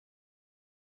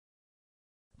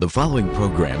The following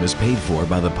program is paid for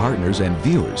by the partners and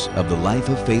viewers of the Life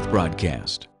of Faith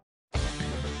broadcast.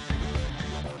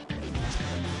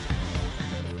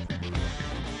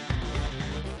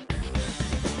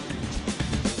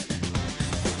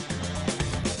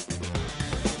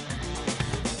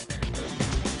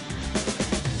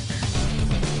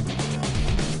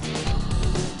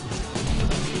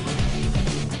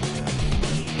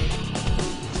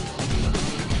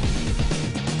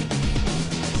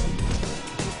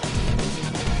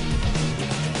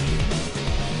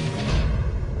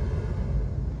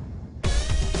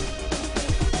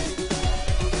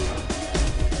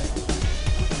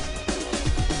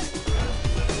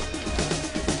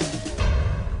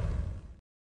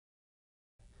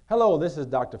 Hello, this is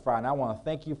Dr. Fry, and I want to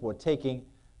thank you for taking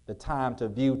the time to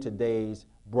view today's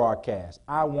broadcast.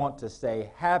 I want to say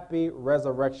Happy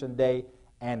Resurrection Day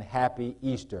and Happy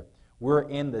Easter. We're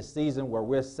in the season where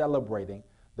we're celebrating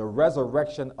the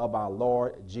resurrection of our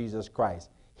Lord Jesus Christ.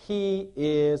 He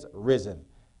is risen.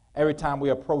 Every time we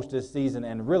approach this season,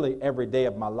 and really every day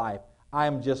of my life, I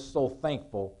am just so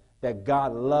thankful that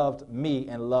God loved me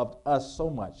and loved us so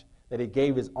much that he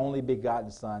gave his only begotten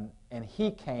Son, and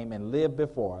he came and lived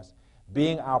before us,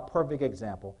 being our perfect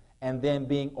example, and then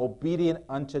being obedient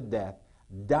unto death,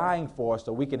 dying for us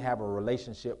so we can have a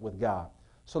relationship with God.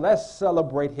 So let's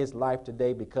celebrate his life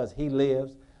today because he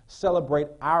lives. Celebrate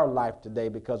our life today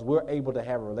because we're able to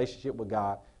have a relationship with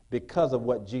God because of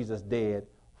what Jesus did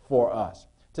for us.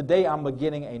 Today I'm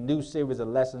beginning a new series of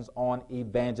lessons on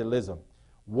evangelism.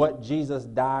 What Jesus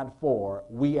died for,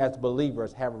 we as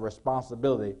believers have a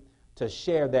responsibility to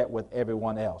share that with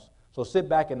everyone else. So sit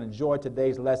back and enjoy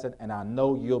today's lesson, and I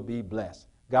know you'll be blessed.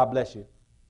 God bless you.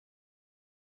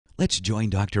 Let's join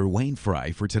Dr. Wayne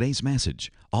Fry for today's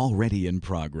message, already in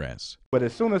progress. But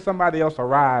as soon as somebody else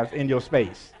arrives in your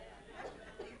space,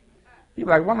 you're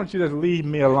like, why don't you just leave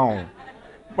me alone?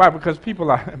 Why? Because people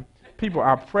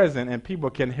are present, and people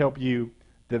can help you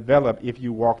develop if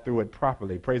you walk through it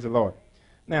properly. Praise the Lord.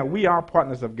 Now, we are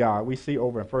partners of God. We see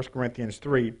over in 1 Corinthians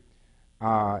 3,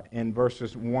 in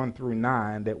verses 1 through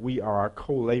 9, that we are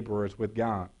co-laborers with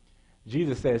God.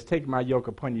 Jesus says, take my yoke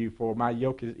upon you, for my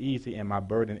yoke is easy and my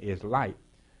burden is light.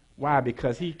 Why?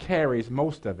 Because he carries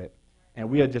most of it, and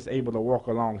we are just able to walk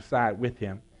alongside with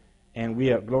him, and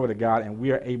we are, glory to God, and we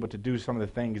are able to do some of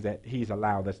the things that he's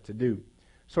allowed us to do.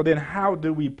 So then how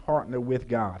do we partner with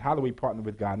God? How do we partner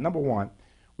with God? Number one,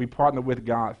 we partner with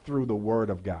God through the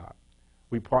Word of God.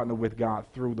 We partner with God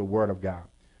through the Word of God.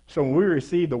 So when we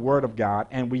receive the Word of God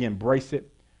and we embrace it,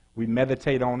 we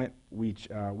meditate on it, we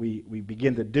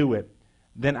begin to do it,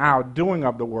 then our doing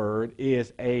of the Word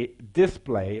is a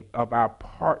display of our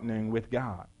partnering with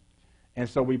God. And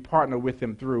so we partner with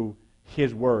him through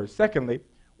his Word. Secondly,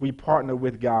 we partner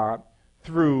with God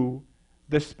through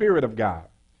the Spirit of God.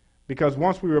 Because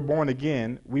once we were born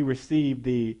again, we received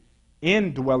the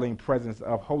indwelling presence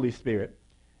of Holy Spirit.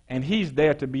 And he's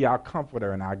there to be our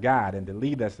comforter and our guide and to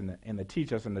lead us and to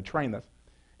teach us and to train us.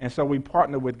 And so we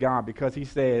partner with God because he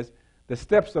says the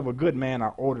steps of a good man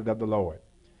are ordered of the Lord.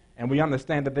 And we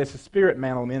understand that there's a spirit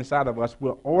man on the inside of us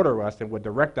will order us and will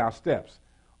direct our steps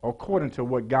according to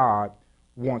what God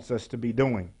wants us to be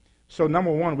doing. So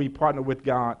number one, we partner with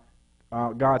God,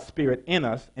 God's Spirit in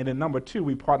us. And then number two,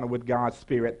 we partner with God's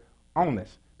Spirit on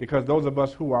us. Because those of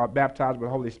us who are baptized with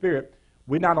the Holy Spirit,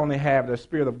 we not only have the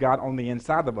Spirit of God on the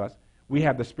inside of us, we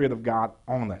have the Spirit of God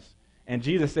on us. And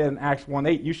Jesus said in Acts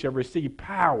 1:8, you shall receive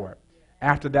power.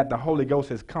 After that, the Holy Ghost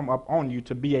has come up on you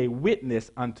to be a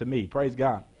witness unto me. Praise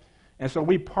God. And so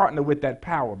we partner with that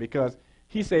power because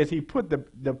he says he put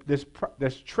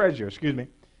this treasure,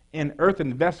 in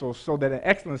earthen vessels so that the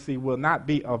excellency will not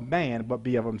be of man, but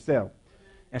be of himself.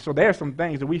 And so there are some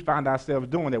things that we find ourselves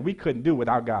doing that we couldn't do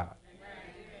without God.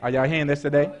 Are y'all hearing this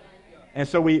today? And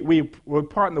so we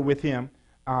partner with him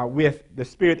with the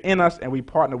Spirit in us, and we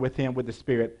partner with him with the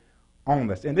Spirit on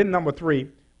us. And then number three,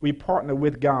 we partner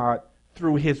with God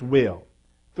through his will,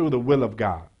 through the will of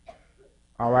God.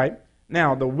 All right?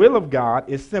 Now, the will of God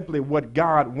is simply what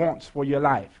God wants for your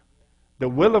life. The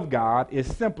will of God is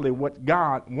simply what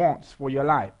God wants for your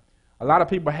life. A lot of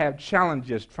people have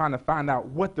challenges trying to find out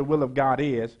what the will of God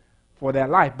is for their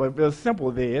life. But as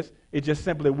simple as it is, it's just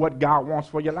simply what God wants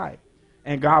for your life.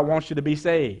 And God wants you to be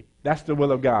saved. That's the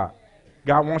will of God.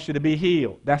 God wants you to be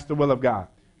healed. That's the will of God.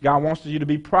 God wants you to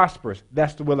be prosperous.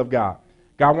 That's the will of God.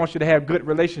 God wants you to have good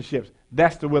relationships.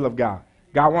 That's the will of God.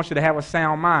 God wants you to have a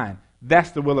sound mind.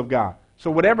 That's the will of God. So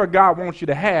whatever God wants you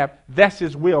to have, that's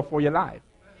his will for your life.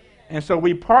 And so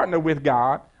we partner with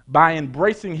God by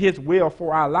embracing his will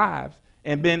for our lives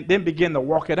and then begin to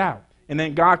walk it out. And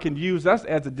then God can use us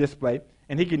as a display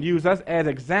and he can use us as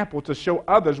example to show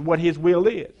others what his will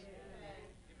is.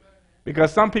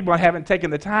 Because some people haven't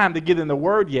taken the time to get in the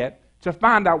Word yet to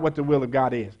find out what the will of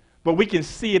God is. But we can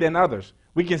see it in others.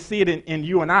 We can see it in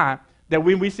you and I, that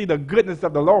when we see the goodness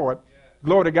of the Lord,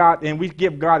 glory to God, and we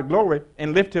give God glory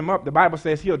and lift him up, the Bible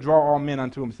says he'll draw all men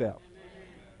unto himself.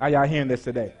 Are y'all hearing this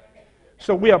today?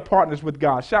 So we are partners with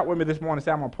God. Shout with me this morning,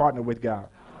 say, I'm a partner with God.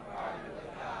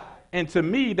 And to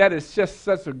me, that is just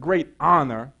such a great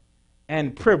honor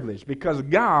and privilege, because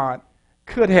God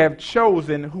could have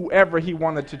chosen whoever he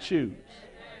wanted to choose.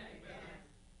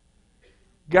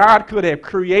 God could have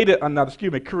created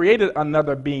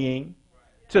another being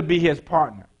to be his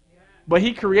partner. But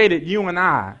he created you and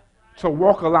I to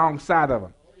walk alongside of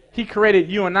him. He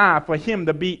created you and I for him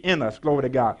to be in us, glory to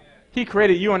God. He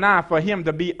created you and I for him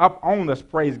to be up on us,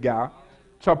 praise God,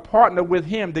 to partner with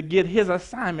him to get his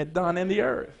assignment done in the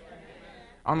earth.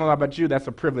 I don't know about you, that's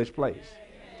a privileged place.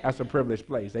 That's a privileged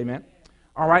place, amen?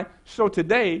 All right, so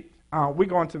today we're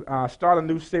going to start a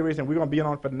new series, and we're going to be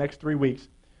on for the next 3 weeks.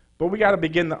 But we got to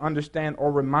begin to understand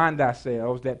or remind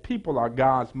ourselves that people are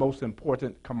God's most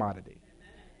important commodity.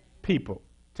 People.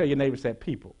 Tell your neighbor, say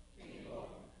people.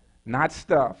 Not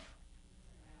stuff.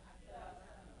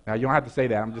 Now, you don't have to say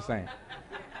that. I'm just saying.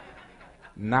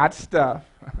 Not stuff.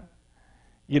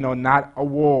 Not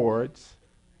awards.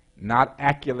 Not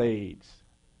accolades.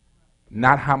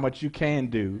 Not how much you can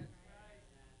do.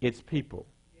 It's people.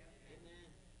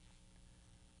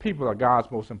 People are God's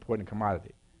most important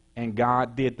commodity. And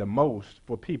God did the most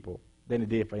for people than he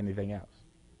did for anything else.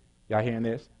 Y'all hearing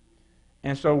this?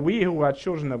 And so we who are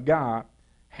children of God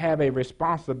have a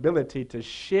responsibility to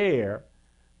share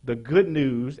the good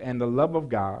news and the love of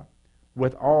God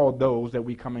with all those that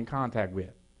we come in contact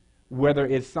with. Whether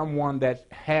it's someone that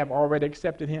have already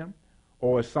accepted him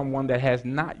or someone that has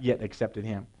not yet accepted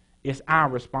him, it's our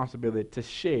responsibility to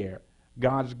share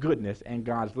God's goodness and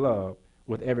God's love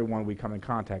with everyone we come in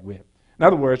contact with. In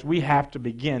other words, we have to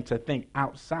begin to think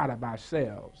outside of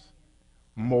ourselves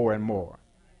more and more.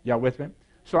 Y'all with me?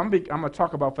 So I'm going to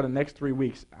talk about for the next 3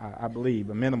 weeks, I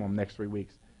believe, a minimum next 3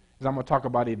 weeks, is I'm going to talk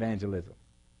about evangelism.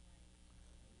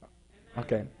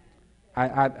 Okay.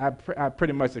 I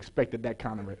pretty much expected that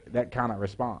kind of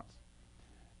response,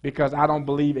 because I don't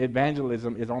believe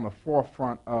evangelism is on the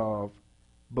forefront of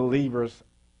believers'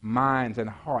 minds and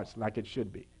hearts like it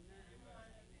should be.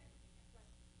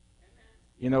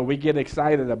 We get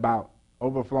excited about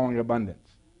overflowing abundance.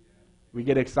 We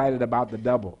get excited about the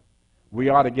double. We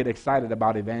ought to get excited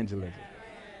about evangelism.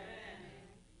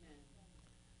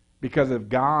 Because if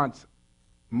God's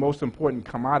most important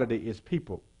commodity is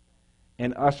people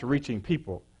and us reaching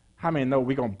people, how many know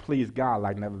we're going to please God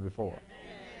like never before?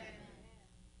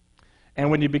 And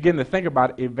when you begin to think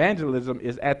about it, evangelism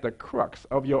is at the crux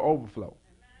of your overflow.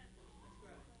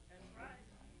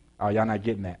 Oh, y'all not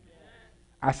getting that?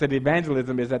 I said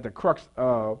evangelism is at the crux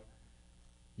of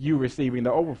you receiving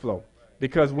the overflow.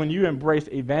 Because when you embrace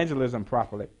evangelism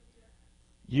properly,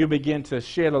 you begin to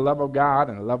share the love of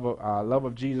God and the love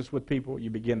of Jesus with people.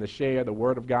 You begin to share the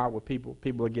word of God with people.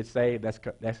 People will get saved.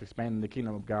 That's expanding the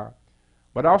kingdom of God.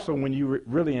 But also when you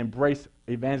really embrace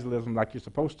evangelism like you're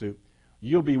supposed to,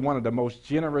 you'll be one of the most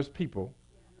generous people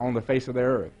on the face of the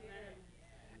earth.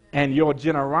 And your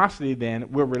generosity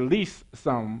then will release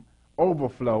some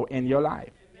overflow in your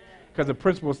life. Because the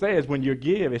principle says, when you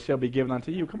give, it shall be given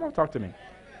unto you. Come on, talk to me.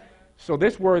 So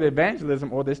this word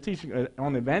evangelism, or this teaching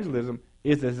on evangelism,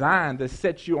 is designed to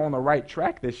set you on the right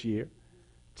track this year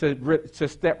to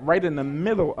step right in the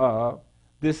middle of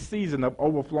this season of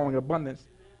overflowing abundance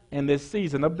and this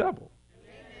season of double.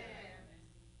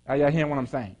 Are y'all hearing what I'm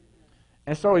saying?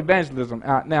 And so evangelism.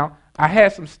 Now, I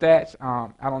had some stats.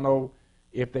 I don't know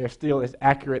if they're still as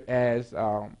accurate as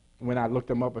when I looked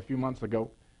them up a few months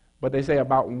ago, but they say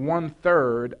about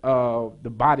 1/3 of the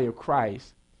body of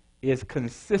Christ is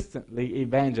consistently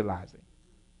evangelizing.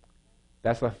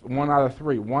 That's 1 out of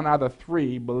 3. 1 out of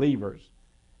 3 believers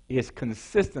is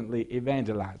consistently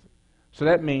evangelizing. So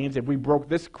that means if we broke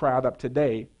this crowd up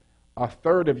today,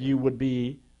 1/3 of you would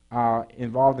be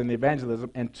involved in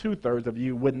evangelism, and 2/3 of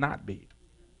you would not be.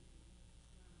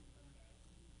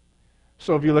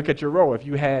 So if you look at your row, if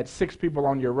you had 6 people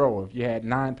on your row, if you had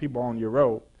 9 people on your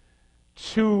row,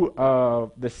 2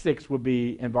 of the 6 would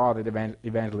be involved in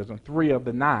evangelism. 3 of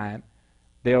the 9,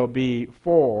 there'll be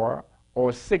 4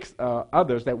 or 6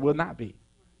 others that will not be.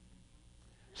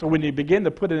 So when you begin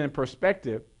to put it in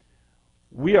perspective,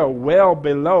 we are well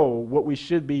below what we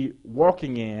should be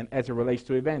walking in as it relates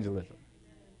to evangelism.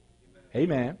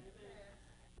 Amen.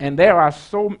 And there are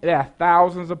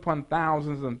thousands upon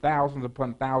thousands and thousands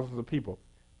upon thousands of people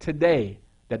today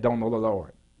that don't know the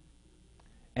Lord.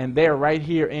 And they're right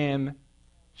here in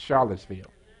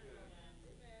Charlottesville.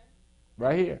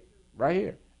 Right here. Right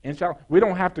here. In Charlotte. We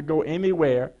don't have to go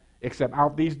anywhere except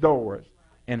out these doors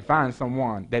and find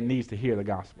someone that needs to hear the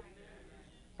gospel.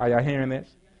 Are y'all hearing this?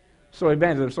 So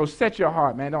evangelism. So set your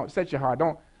heart, man. Don't set your heart.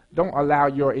 Don't allow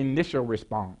your initial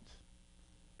response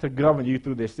to govern you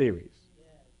through this series.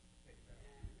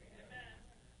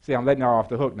 See, I'm letting y'all off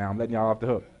the hook now. I'm letting y'all off the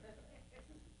hook.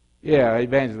 Yeah,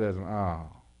 evangelism. Oh.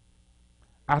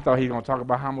 I thought he was going to talk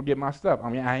about how I'm going to get my stuff. I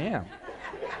mean, I am.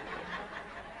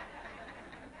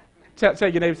 Tell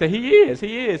your neighbor, say, he is.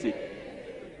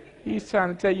 He's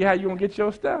trying to tell you how you're going to get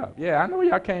your stuff. Yeah, I know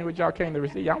y'all came to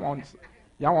receive. Y'all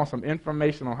want some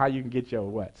information on how you can get your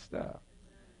what? Stuff.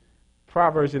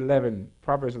 Proverbs 11,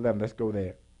 let's go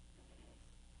there.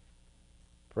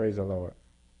 Praise the Lord.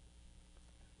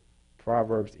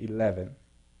 Proverbs 11.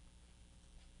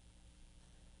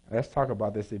 Let's talk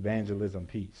about this evangelism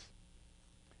piece.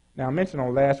 Now, I mentioned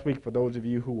on last week, for those of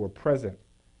you who were present,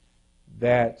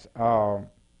 that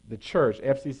the church,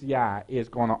 FCCI, is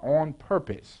going to, on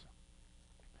purpose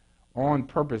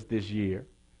this year,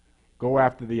 go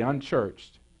after the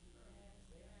unchurched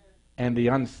and the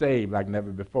unsaved like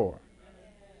never before.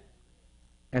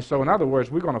 And so, in other words,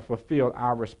 we're going to fulfill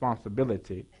our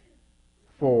responsibility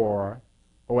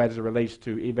as it relates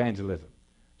to evangelism.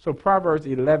 So Proverbs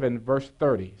 11, verse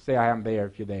 30, say I am there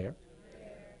if you're there.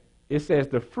 It says,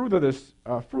 the fruit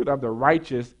of the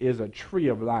righteous is a tree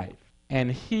of life,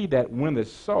 and he that winneth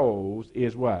souls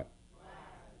is what?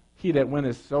 He that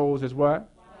winneth souls is what?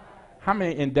 How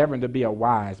many endeavoring to be a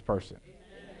wise person?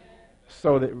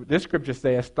 So this scripture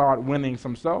says, start winning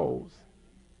some souls,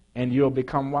 and you'll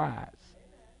become wise.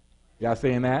 Y'all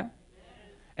seeing that?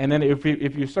 And then if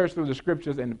you search through the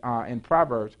scriptures in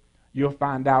Proverbs, you'll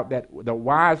find out that the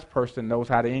wise person knows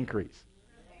how to increase.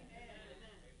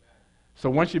 So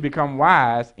once you become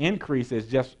wise, increase is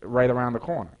just right around the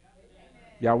corner.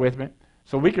 Y'all with me?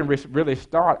 So we can really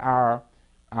start our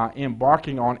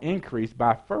embarking on increase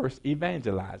by first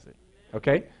evangelizing.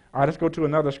 Okay? All right, let's go to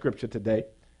another scripture today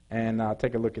and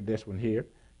take a look at this one here.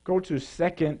 Go to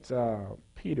 2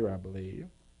 Peter, I believe.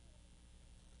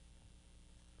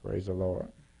 Praise the Lord.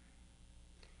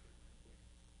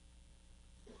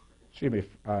 Excuse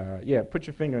me. Put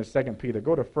your finger in 2 Peter.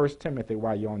 Go to 1 Timothy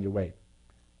while you're on your way.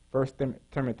 1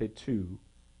 Timothy 2.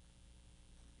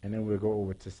 And then we'll go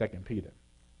over to 2 Peter.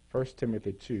 1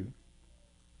 Timothy 2.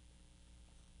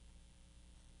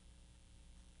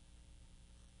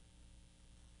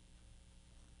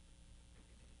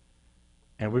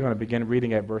 And we're going to begin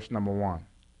reading at verse number 1.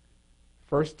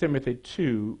 1 Timothy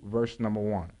 2, verse number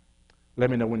 1. Let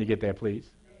me know when you get there, please.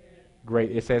 Amen.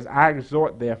 Great. It says, I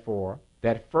exhort, therefore,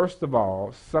 that first of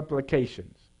all,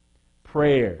 supplications,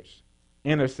 prayers,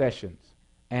 intercessions,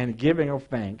 and giving of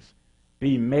thanks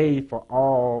be made for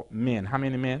all men. How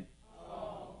many men?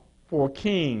 All. For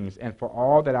kings and for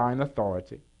all that are in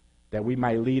authority, that we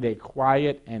might lead a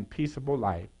quiet and peaceable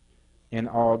life in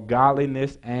all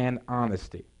godliness and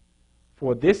honesty.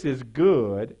 For this is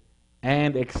good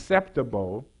and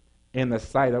acceptable in the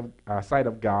sight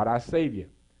of God our Savior.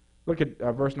 Look at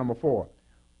verse number 4.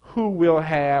 Who will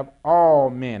have all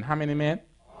men. How many men?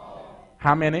 All.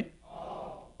 How many?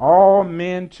 All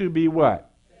men to be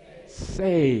what?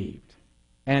 Saved.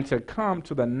 And to come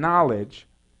to the knowledge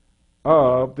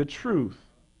of the truth.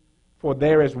 For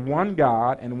there is one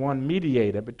God and one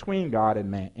mediator between God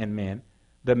and men,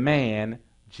 the man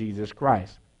Jesus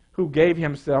Christ, who gave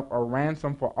himself a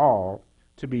ransom for all,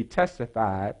 to be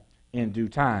testified in due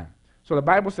time. So the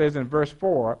Bible says in verse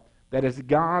 4 that it's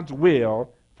God's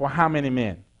will for how many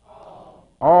men?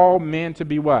 All men to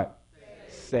be what?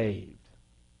 Saved.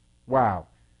 Wow.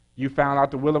 You found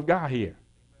out the will of God here.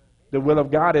 The will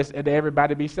of God is that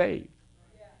everybody be saved.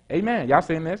 Amen. Y'all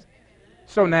seeing this?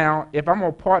 So now, if I'm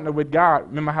going to partner with God,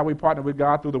 remember how we partner with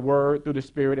God through the Word, through the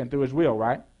Spirit, and through His will,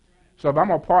 right? So if I'm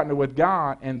going to partner with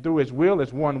God and through His will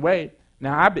is one way,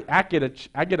 now I get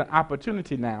an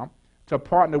opportunity now to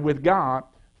partner with God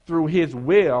through His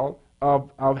will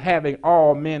of having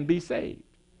all men be saved.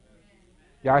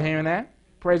 Y'all hearing that?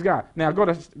 Praise God. Now go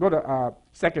to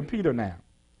 2 Peter now.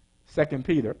 2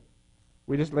 Peter.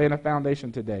 We're just laying a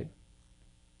foundation today.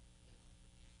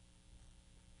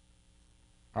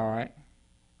 All right.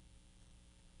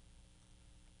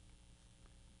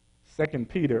 2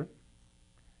 Peter.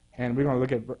 And we're going to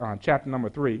look at chapter number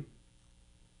 3.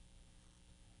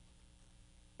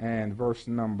 And verse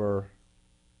number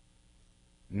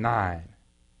 9.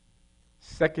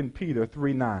 2 Peter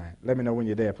 3:9. Let me know when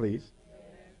you're there, please.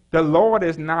 The Lord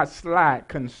is not slack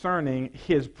concerning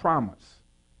His promise,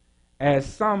 as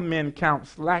some men count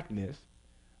slackness,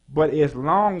 but is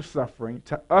long-suffering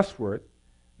to usward,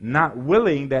 not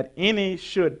willing that any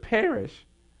should perish,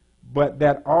 but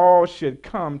that all should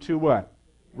come to what?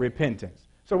 Repentance.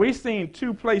 So we've seen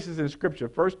two places in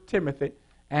Scripture, 1 Timothy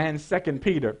and 2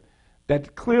 Peter,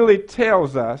 that clearly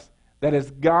tells us that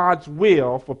it's God's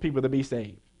will for people to be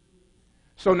saved.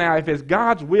 So now if it's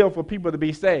God's will for people to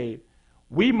be saved,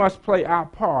 we must play our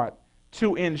part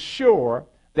to ensure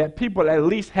that people at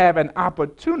least have an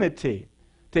opportunity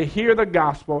to hear the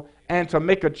gospel and to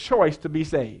make a choice to be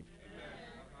saved.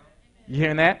 You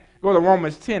hearing that? Go to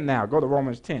Romans 10 now. Go to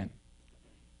Romans 10.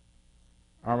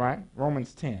 All right?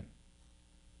 Romans 10.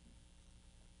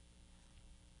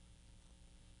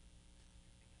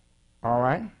 All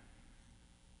right?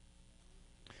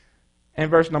 And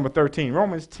verse number 13.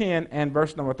 Romans 10 and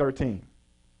verse number 13.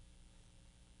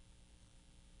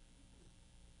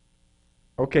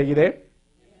 Okay, you there?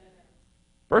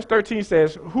 Verse 13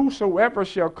 says, whosoever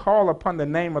shall call upon the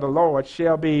name of the Lord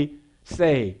shall be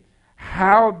saved.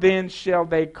 How then shall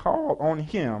they call on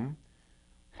him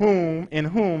in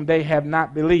whom they have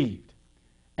not believed?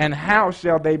 And how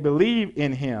shall they believe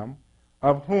in him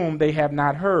of whom they have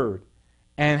not heard?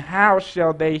 And how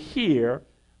shall they hear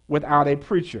without a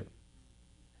preacher?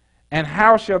 And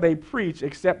how shall they preach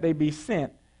except they be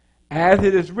sent? As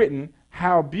it is written,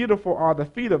 how beautiful are the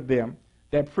feet of them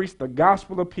that preach the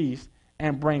gospel of peace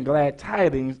and bring glad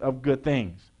tidings of good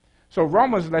things. So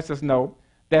Romans lets us know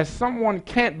that someone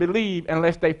can't believe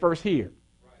unless they first hear.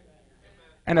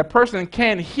 And a person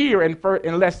can't hear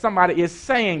unless somebody is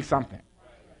saying something.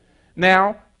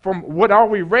 Now, from what all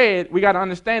we read, we got to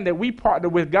understand that we partner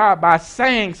with God by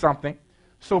saying something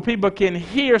so people can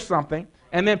hear something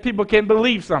and then people can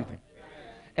believe something.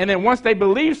 And then once they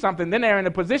believe something, then they're in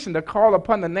a position to call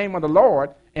upon the name of the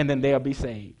Lord and then they'll be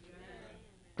saved.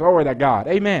 Glory to God.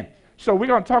 Amen. So we're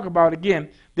going to talk about, again,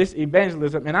 this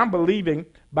evangelism. And I'm believing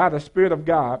by the Spirit of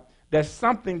God that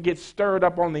something gets stirred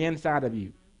up on the inside of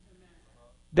you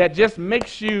that just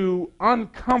makes you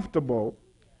uncomfortable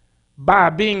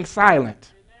by being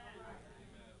silent.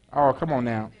 Oh, come on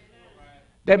now.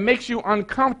 That makes you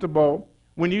uncomfortable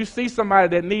when you see somebody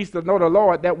that needs to know the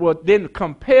Lord, that will then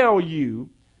compel you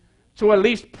to at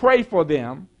least pray for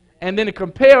them and then to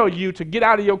compel you to get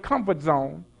out of your comfort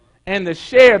zone and to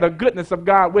share the goodness of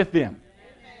God with them.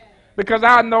 Because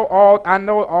I know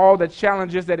all the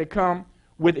challenges that come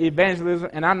with evangelism,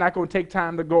 and I'm not going to take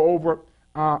time to go over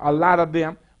a lot of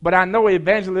them, but I know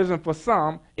evangelism for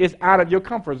some is out of your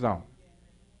comfort zone.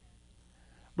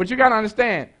 But you got to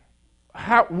understand,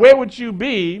 where would you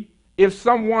be if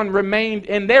someone remained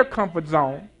in their comfort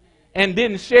zone and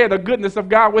didn't share the goodness of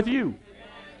God with you?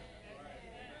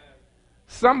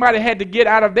 Somebody had to get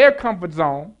out of their comfort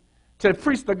zone to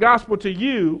preach the gospel to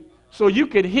you so you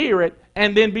could hear it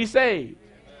and then be saved.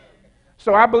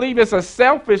 So I believe it's a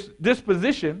selfish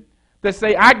disposition to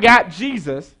say, I got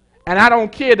Jesus and I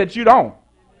don't care that you don't.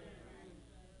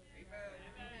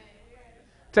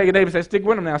 Take your neighbor and say, stick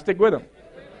with him now, stick with him.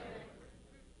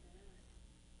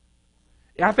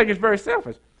 I think it's very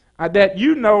selfish. That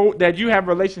you know that you have a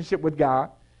relationship with God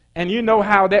and you know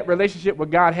how that relationship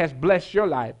with God has blessed your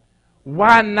life.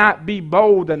 Why not be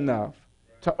bold enough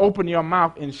to open your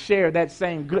mouth and share that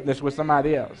same goodness with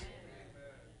somebody else?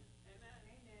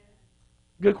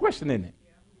 Good question, isn't it?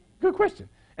 Good question.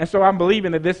 And so I'm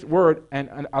believing that this word,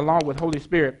 and along with Holy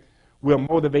Spirit, will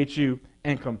motivate you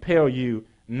and compel you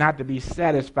not to be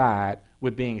satisfied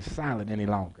with being silent any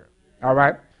longer. All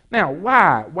right? Now,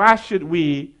 why? Why should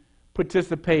we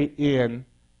participate in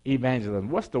evangelism?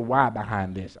 What's the why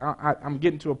behind this? I'm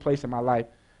getting to a place in my life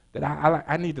that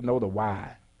I need to know the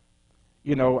why.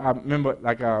 You know, I remember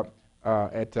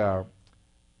at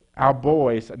our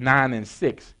boys, 9 and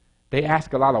 6, they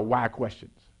ask a lot of why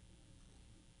questions.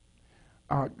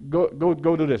 Go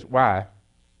do this. Why?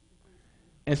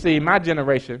 And see, my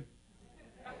generation.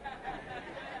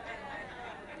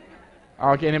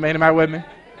 Okay, anybody with me?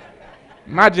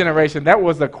 My generation, that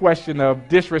was a question of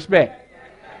disrespect.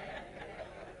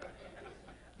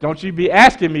 Don't you be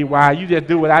asking me why. You just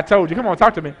do what I told you. Come on,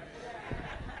 talk to me.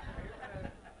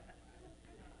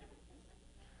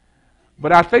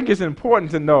 But I think it's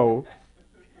important to know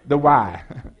the why.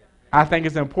 I think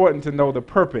it's important to know the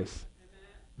purpose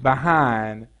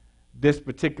behind this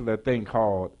particular thing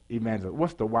called evangelism.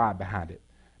 What's the why behind it?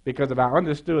 Because if I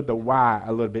understood the why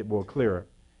a little bit more clearer,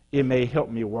 it may help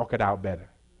me walk it out better.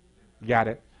 Got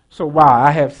it? So why? I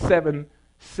have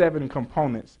seven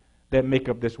components that make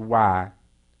up this why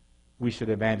we should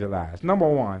evangelize. Number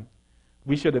one,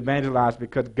 we should evangelize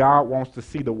because God wants to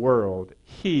see the world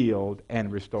healed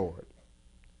and restored.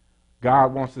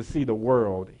 God wants to see the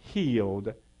world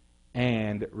healed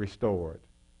and restored.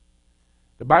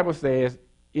 The Bible says,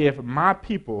 if my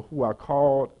people who are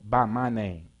called by my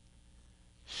name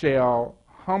shall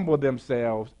humble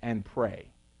themselves and pray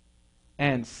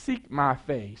and seek my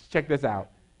face, check this out,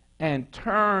 and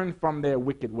turn from their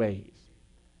wicked ways,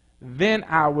 then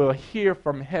I will hear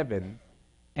from heaven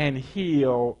and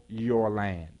heal your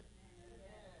land.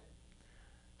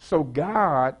 So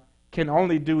God can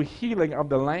only do healing of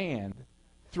the land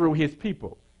through his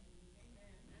people.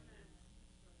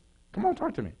 Come on,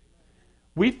 talk to me.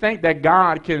 We think that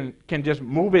God can just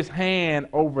move his hand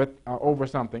over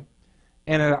something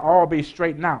and it'll all be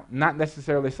straightened out. Not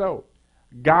necessarily so.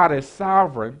 God is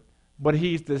sovereign, but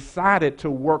he's decided to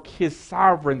work his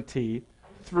sovereignty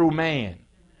through man.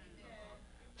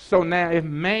 So now if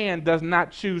man does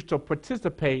not choose to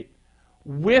participate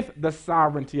with the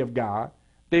sovereignty of God,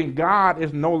 then God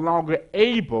is no longer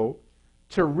able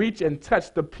to reach and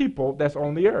touch the people that's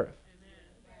on the earth.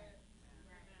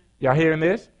 Y'all hearing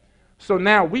this? So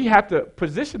now we have to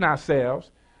position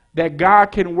ourselves that God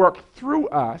can work through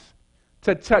us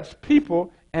to touch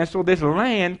people, and so this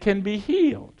land can be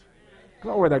healed.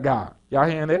 Glory to God. Y'all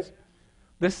hearing this?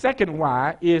 The second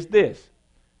why is this.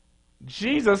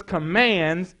 Jesus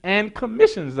commands and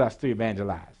commissions us to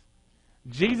evangelize.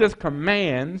 Jesus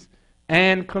commands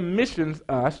and commissions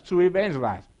us to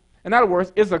evangelize. In other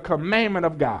words, it's a commandment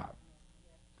of God.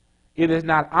 It is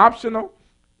not optional.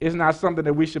 It's not something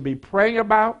that we should be praying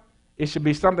about. It should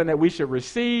be something that we should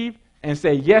receive and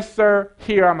say, yes, sir,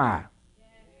 here am I.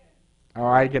 Oh,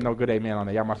 I ain't getting no good amen on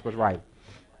that. Y'all must was right.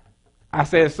 I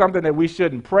said it's something that we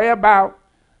shouldn't pray about,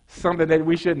 something that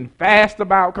we shouldn't fast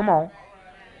about. Come on.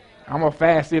 I'm going to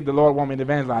fast see if the Lord wants me to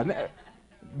evangelize.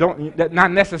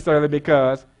 Not necessarily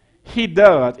because he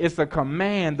does. It's a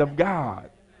command of God.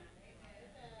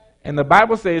 And the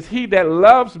Bible says, he that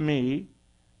loves me,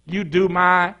 you do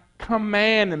my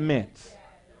commandments.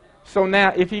 So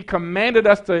now if he commanded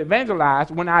us to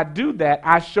evangelize, when I do that,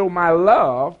 I show my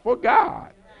love for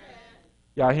God.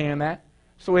 Y'all hearing that?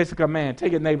 So it's a command.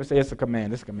 Take your neighbor and say, it's a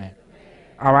command. It's a command.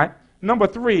 All right. Number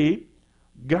 3,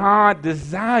 God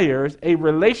desires a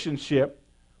relationship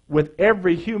with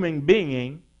every human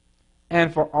being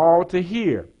and for all to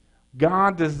hear.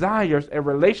 God desires a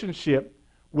relationship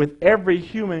with every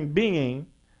human being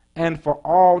and for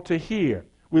all to hear.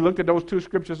 We looked at those 2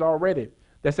 scriptures already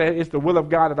that said it's the will of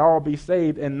God that all be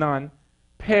saved and none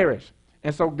perish.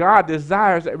 And so God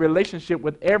desires a relationship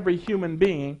with every human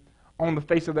being on the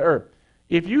face of the earth.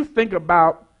 If you think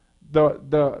about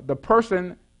the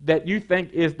person that you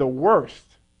think is the worst,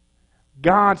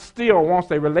 God still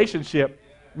wants a relationship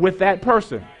with that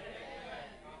person.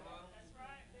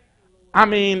 I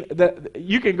mean,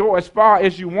 you can go as far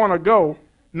as you want to go.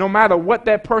 No matter what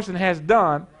that person has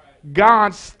done,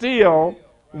 God still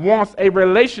wants a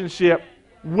relationship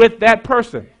with that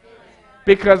person.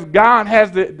 Because God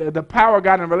has the power of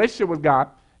God in a relationship with God,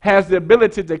 has the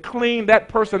ability to clean that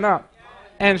person up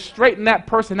and straighten that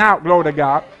person out, glory to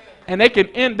God. And they can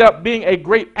end up being a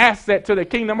great asset to the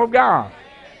kingdom of God.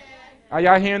 Are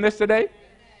y'all hearing this today?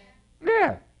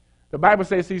 Yeah. The Bible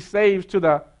says he saves to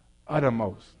the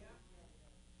uttermost.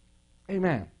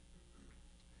 Amen.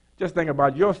 Just think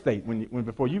about your state when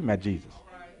before you met Jesus.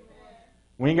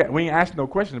 We ain't asking no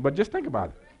questions, but just think about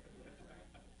it.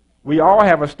 We all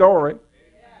have a story.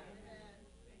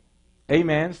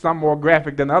 Amen. Some more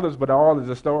graphic than others, but all is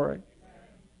a story.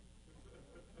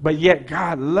 But yet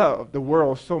God loved the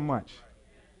world so much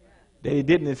that he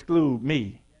didn't exclude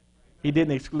me. He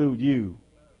didn't exclude you.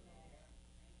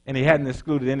 And he hadn't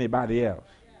excluded anybody else.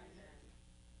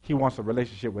 He wants a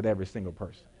relationship with every single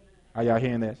person. Are y'all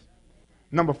hearing this?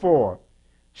 Number 4,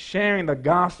 sharing the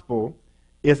gospel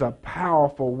is a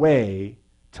powerful way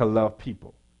to love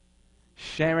people.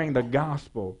 Sharing the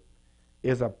gospel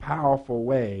is a powerful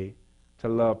way to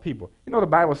love people. You know, the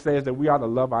Bible says that we ought to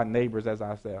love our neighbors as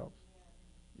ourselves.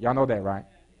 Y'all know that, right?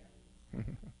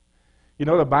 You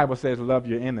know the Bible says love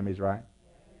your enemies, right?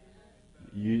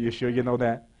 You sure you know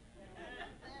that?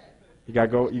 You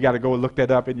got to go look that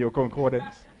up in your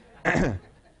concordance.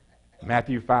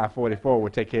 Matthew 5:44 will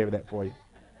take care of that for you.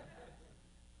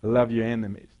 Love your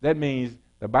enemies. That means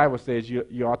the Bible says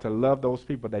you ought to love those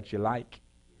people that you like,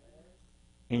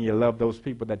 and you love those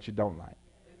people that you don't like.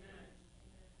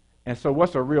 And so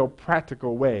what's a real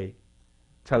practical way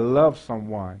to love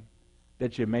someone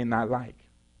that you may not like?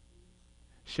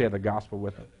 Share the gospel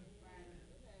with them.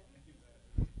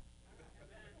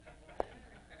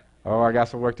 Oh, I got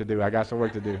some work to do.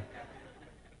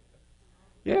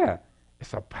 Yeah,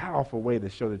 it's a powerful way to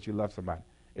show that you love somebody.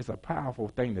 It's a powerful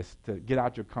thing to get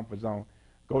out your comfort zone,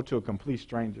 go to a complete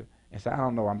stranger, and say, I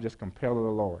don't know, I'm just compelled of the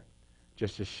Lord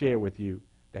just to share with you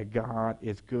that God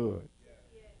is good.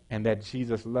 and that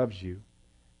Jesus loves you,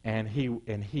 and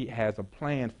he has a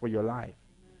plan for your life,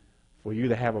 for you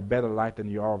to have a better life than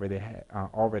you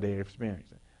already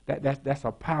experienced. That's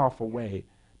a powerful way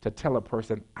to tell a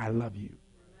person, I love you.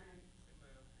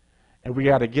 And we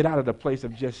got to get out of the place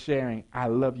of just sharing, I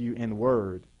love you in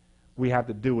word. We have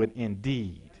to do it in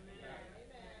deed.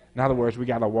 In other words, we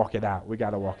got to walk it out. We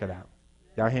got to walk it out.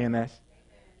 Y'all hearing this?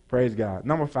 Praise God.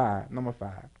 Number five.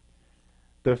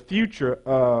 The future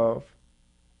of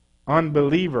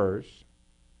unbelievers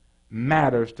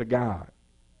matters to God.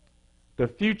 The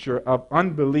future of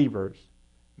unbelievers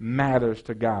matters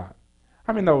to God.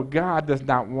 How many know God does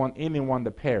not want anyone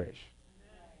to perish?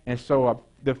 And so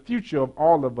the future of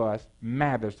all of us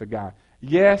matters to God.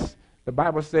 Yes, the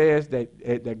Bible says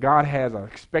that God has an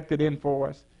expected end for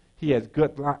us. He has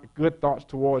good thoughts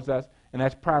towards us, and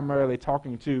that's primarily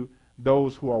talking to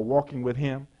those who are walking with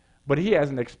him. But he has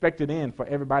an expected end for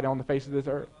everybody on the face of this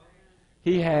earth.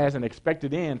 He has an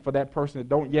expected end for that person that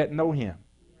don't yet know him.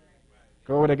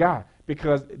 Glory to God.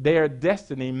 Because their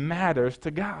destiny matters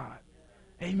to God.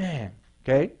 Amen.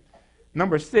 Okay?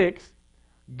 Number 6,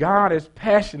 God is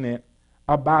passionate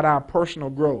about our personal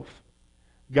growth.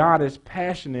 God is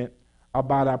passionate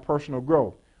about our personal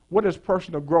growth. What does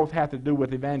personal growth have to do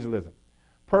with evangelism?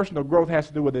 Personal growth has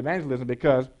to do with evangelism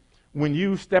because when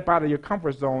you step out of your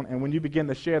comfort zone and when you begin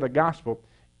to share the gospel,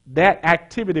 that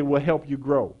activity will help you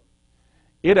grow.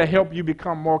 It'll help you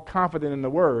become more confident in the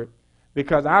word,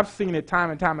 because I've seen it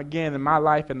time and time again in my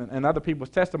life and other people's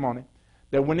testimony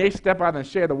that when they step out and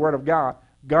share the word of God,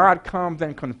 God comes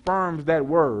and confirms that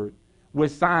word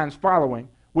with signs following,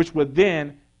 which would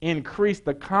then increase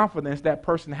the confidence that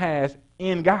person has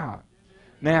in God.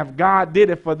 Now, if God did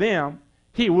it for them,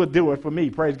 he would do it for me.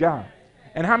 Praise God.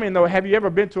 And how many know, have you ever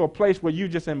been to a place where you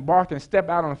just embarked and stepped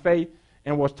out on faith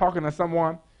and was talking to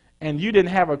someone and you didn't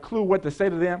have a clue what to say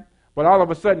to them, but all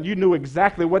of a sudden you knew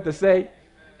exactly what to say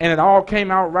and it all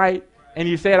came out right and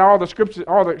you said all the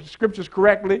scriptures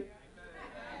correctly?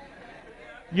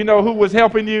 You know who was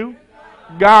helping you?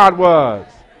 God was.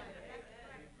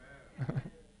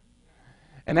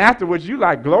 And afterwards you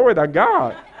like, glory to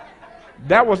God.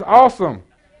 That was awesome.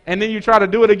 And then you try to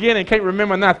do it again and can't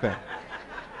remember nothing.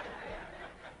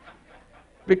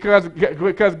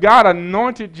 Because God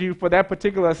anointed you for that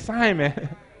particular assignment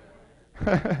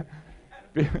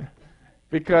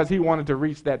because he wanted to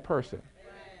reach that person.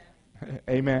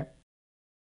 Amen.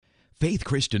 Faith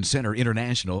Christian Center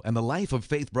International and the Life of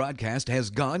Faith broadcast has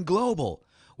gone global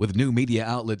with new media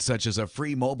outlets such as a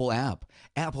free mobile app,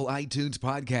 Apple iTunes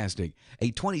podcasting,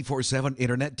 a 24/7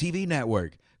 internet TV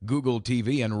network, Google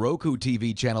TV and Roku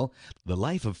TV channel. The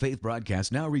Life of Faith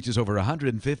broadcast now reaches over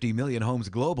 150 million homes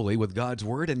globally with God's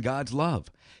Word and God's love.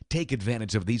 Take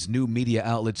advantage of these new media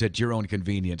outlets at your own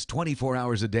convenience, 24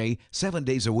 hours a day, 7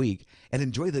 days a week, and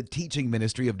enjoy the teaching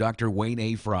ministry of Dr. Wayne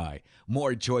A. Fry.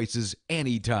 More choices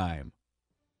anytime.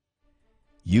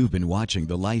 You've been watching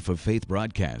the Life of Faith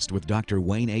broadcast with Dr.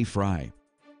 Wayne A. Fry.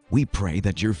 We pray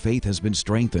that your faith has been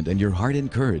strengthened and your heart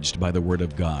encouraged by the Word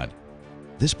of God.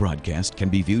 This broadcast can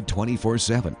be viewed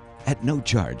 24/7 at no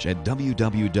charge at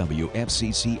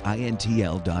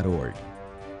www.fccintl.org.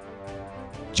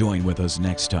 Join with us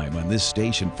next time on this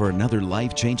station for another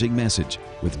life-changing message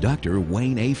with Dr.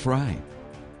 Wayne A. Fry.